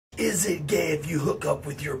Is it gay if you hook up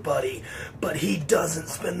with your buddy, but he doesn't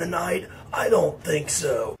spend the night? I don't think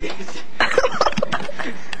so.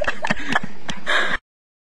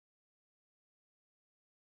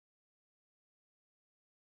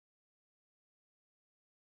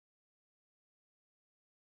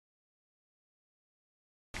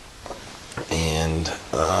 And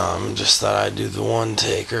just thought I'd do the one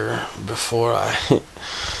taker before I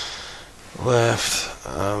left.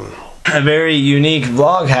 A very unique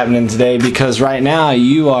vlog happening today because right now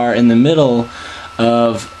you are in the middle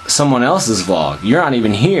of someone else's vlog. You're not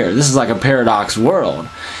even here. This is like a paradox world.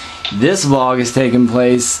 This vlog is taking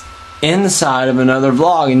place inside of another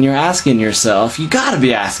vlog, and you're asking yourself, you gotta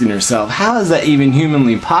be asking yourself, how is that even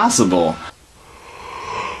humanly possible?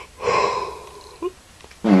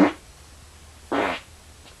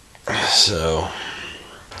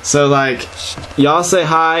 So like, y'all say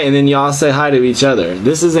hi and then y'all say hi to each other.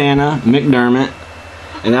 This is Anna McDermott,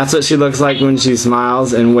 and that's what she looks like when she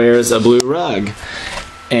smiles and wears a blue rug.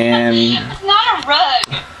 And it's not a rug.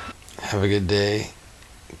 Have a good day.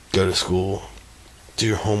 Go to school. Do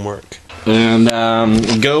your homework. And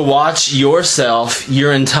go watch yourself,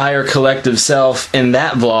 your entire collective self in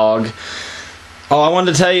that vlog. Oh, I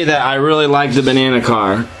wanted to tell you that I really like the banana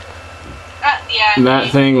car. Yeah.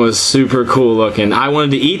 That thing was super cool looking. I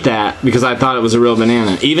wanted to eat that because I thought it was a real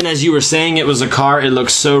banana. Even as you were saying it was a car, it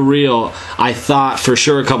looked so real. I thought for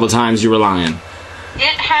sure a couple times you were lying.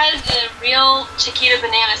 It has a real Chiquita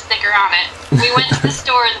banana sticker on it. We went to the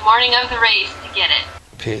store the morning of the race to get it.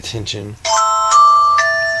 Pay attention.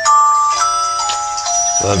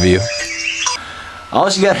 Love you. All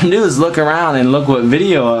you gotta do is look around and look what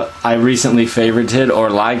video I recently favorited or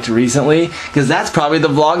liked recently, because that's probably the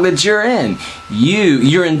vlog that you're in.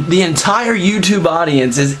 You're in the entire YouTube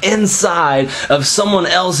audience is inside of someone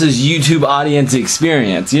else's YouTube audience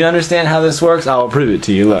experience. You understand how this works? I'll prove it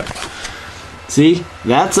to you. Look. See?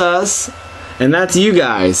 That's us, and that's you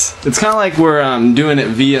guys. It's kind of like we're doing it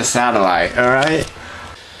via satellite, alright?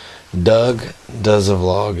 Doug does a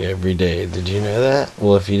vlog every day. Did you know that?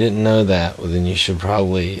 Well, if you didn't know that, well, then you should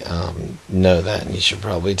probably know that, and you should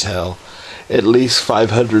probably tell at least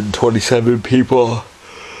 527 people.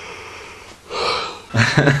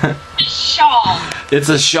 Shawl. It's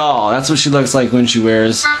a shawl. That's what she looks like when she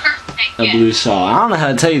wears a blue shawl. I don't know how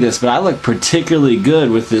to tell you this, but I look particularly good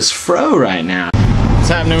with this fro right now. What's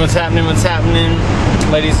happening? What's happening? What's happening?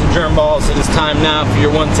 Ladies and germ balls, it is time now for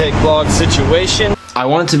your one take vlog situation. I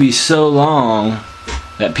want it to be so long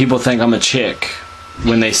that people think I'm a chick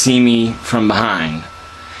when they see me from behind,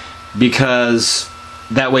 because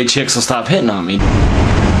that way chicks will stop hitting on me.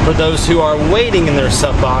 For those who are waiting in their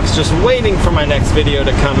sub box, just waiting for my next video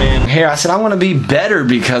to come in. Here, I said I want to be better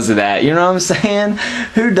because of that. You know what I'm saying?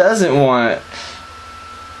 Who doesn't want...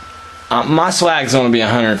 my swag's only be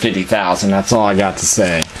 150,000. That's all I got to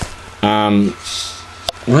say.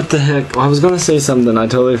 What the heck? Well, I was going to say something. I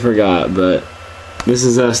totally forgot, but... this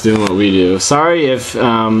is us doing what we do. Sorry if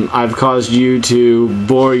I've caused you to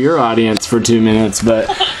bore your audience for 2 minutes, but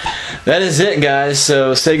that is it, guys.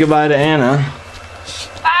 So say goodbye to Anna.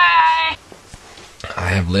 Bye. I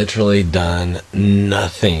have literally done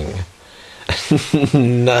nothing.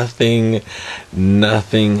 nothing.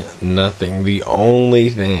 The only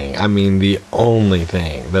thing, I mean the only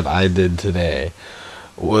thing that I did today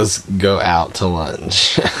was go out to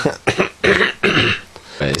lunch.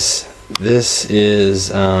 Guys. This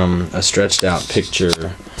is a stretched out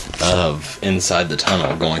picture of inside the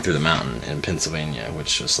tunnel going through the mountain in Pennsylvania,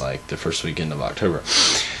 which was like the first weekend of October.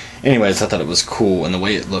 Anyways, I thought it was cool, and the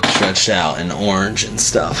way it looked stretched out in orange and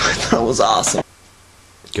stuff, I thought it was awesome.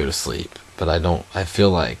 Go to sleep, but I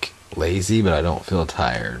feel like lazy, but I don't feel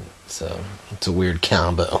tired. So it's a weird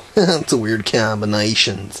combo. It's a weird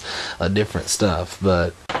combinations of different stuff.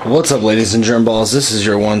 But what's up, ladies and germ balls? This is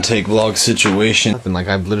your one take vlog situation. Like,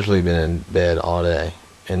 I've literally been in bed all day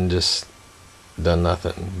and just done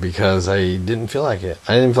nothing because I didn't feel like it.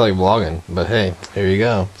 I didn't feel like vlogging. But hey, here you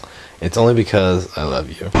go. It's only because I love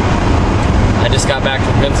you. I just got back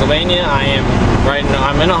from Pennsylvania.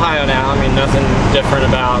 I'm in Ohio now. I mean, nothing different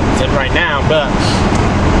about it right now, but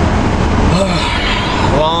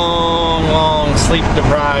long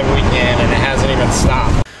sleep-deprived weekend, and it hasn't even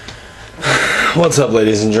stopped. What's up,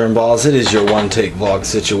 ladies and germ balls? It is your one take vlog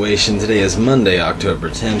situation. Today is Monday, October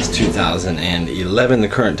 10th, 2011. The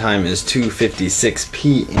current time is 2:56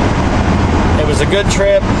 p.m. It was a good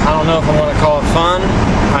trip. I don't know if I'm going to call it fun.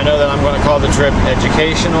 I know that I'm going to call the trip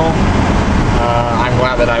educational. I'm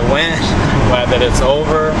glad that I went. I'm glad that it's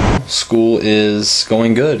over. School is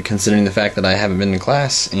going good, considering the fact that I haven't been in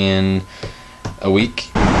class in a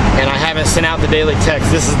week. and I haven't sent out the daily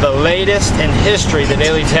text. This is the latest in history the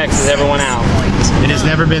daily text has ever went out. It has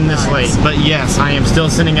never been this late, but yes, I am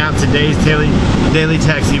still sending out today's daily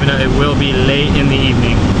text, even though it will be late in the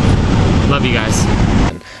evening. Love you guys.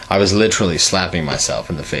 I was literally slapping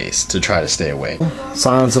myself in the face to try to stay awake.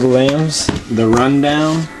 Silence of the Lambs, The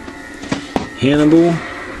Rundown, Hannibal,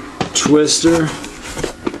 Twister,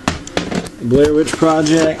 Blair Witch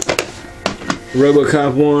Project,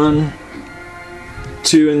 RoboCop 1,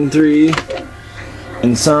 2 and 3,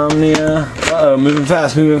 Insomnia, moving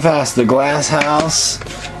fast, The Glass House,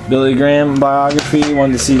 Billy Graham biography,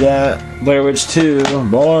 wanted to see that, Blair Witch 2,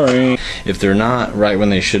 boring. If they're not right when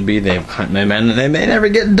they should be, they may never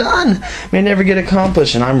get done, may never get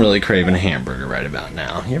accomplished, and I'm really craving a hamburger right about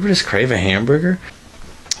now. You ever just crave a hamburger?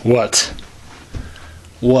 What?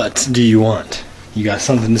 What do you want? You got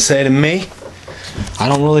something to say to me? I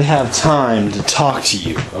don't really have time to talk to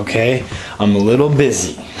you, okay? I'm a little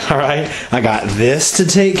busy, alright? I got this to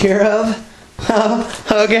take care of.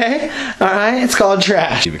 Okay? Alright? It's called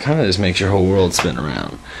trash. It kind of just makes your whole world spin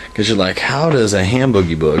around. Because you're like, how does a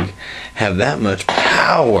ham-boogie boog have that much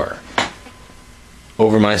power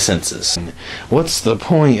over my senses? What's the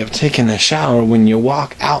point of taking a shower when you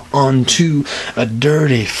walk out onto a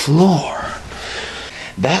dirty floor?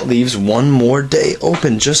 That leaves one more day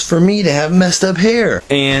open just for me to have messed up hair.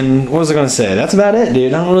 And what was I going to say? That's about it,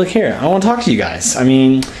 dude. I don't really care. I want to talk to you guys. I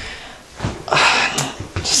mean,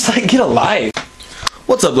 just like get a life.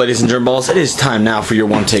 What's up, ladies and germballs? It is time now for your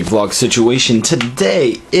one-take vlog situation.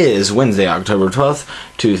 Today is Wednesday, October 12th,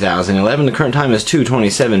 2011. The current time is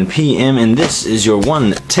 2:27 p.m. and this is your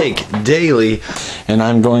one-take daily. And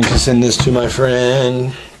I'm going to send this to my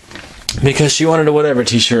friend because she wanted a whatever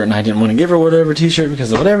t-shirt and I didn't want to give her whatever t-shirt because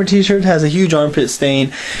the whatever t-shirt has a huge armpit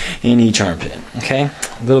stain in each armpit. Okay?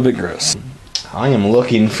 A little bit gross. I am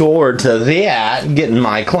looking forward to that, getting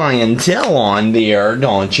my clientele on there,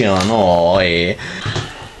 don't you know?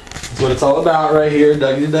 That's what it's all about right here,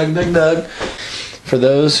 Doug. For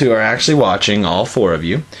those who are actually watching, all four of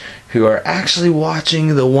you, who are actually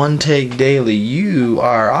watching the One Take Daily, you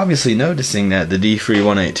are obviously noticing that the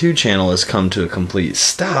D3-182 channel has come to a complete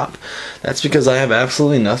stop. That's because I have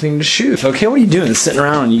absolutely nothing to shoot. Okay, what are you doing sitting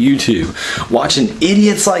around on YouTube watching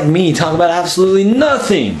idiots like me talk about absolutely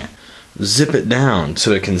nothing? Zip it down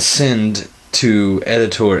so it can send to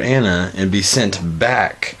editor Anna and be sent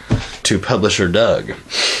back to publisher Doug.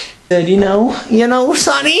 Said, you know,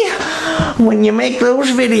 Sonny, when you make those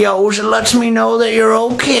videos, it lets me know that you're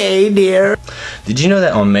okay, dear. Did you know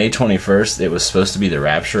that on May 21st it was supposed to be the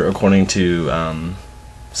rapture, according to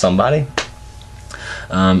somebody?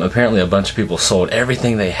 Apparently a bunch of people sold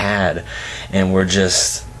everything they had and were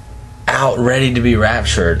just out ready to be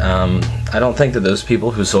raptured. I don't think that those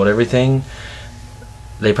people who sold everything,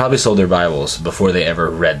 they probably sold their Bibles before they ever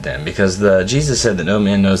read them, because Jesus said that no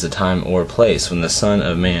man knows the time or place when the Son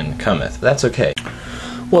of Man cometh. That's okay.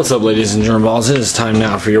 What's up, ladies and germballs? It is time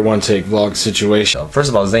now for your one-take vlog situation. First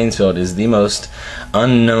of all, Zanesfield is the most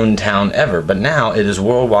unknown town ever, but now it is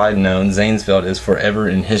worldwide known. Zanesfield is forever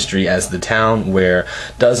in history as the town where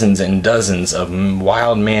dozens and dozens of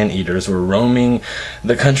wild man-eaters were roaming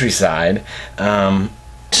the countryside.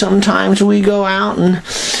 Sometimes we go out and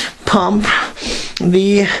pump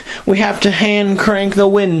we have to hand crank the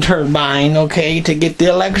wind turbine, okay, to get the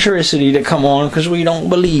electricity to come on, because we don't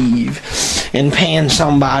believe in paying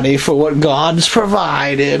somebody for what God's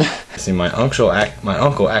provided. See, my uncle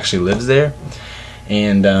actually lives there,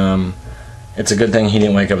 and it's a good thing he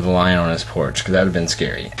didn't wake up with a lion on his porch, because that would have been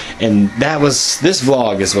scary. And this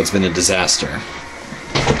vlog is what's been a disaster.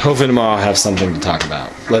 Hopefully tomorrow I'll have something to talk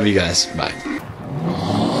about. Love you guys. Bye.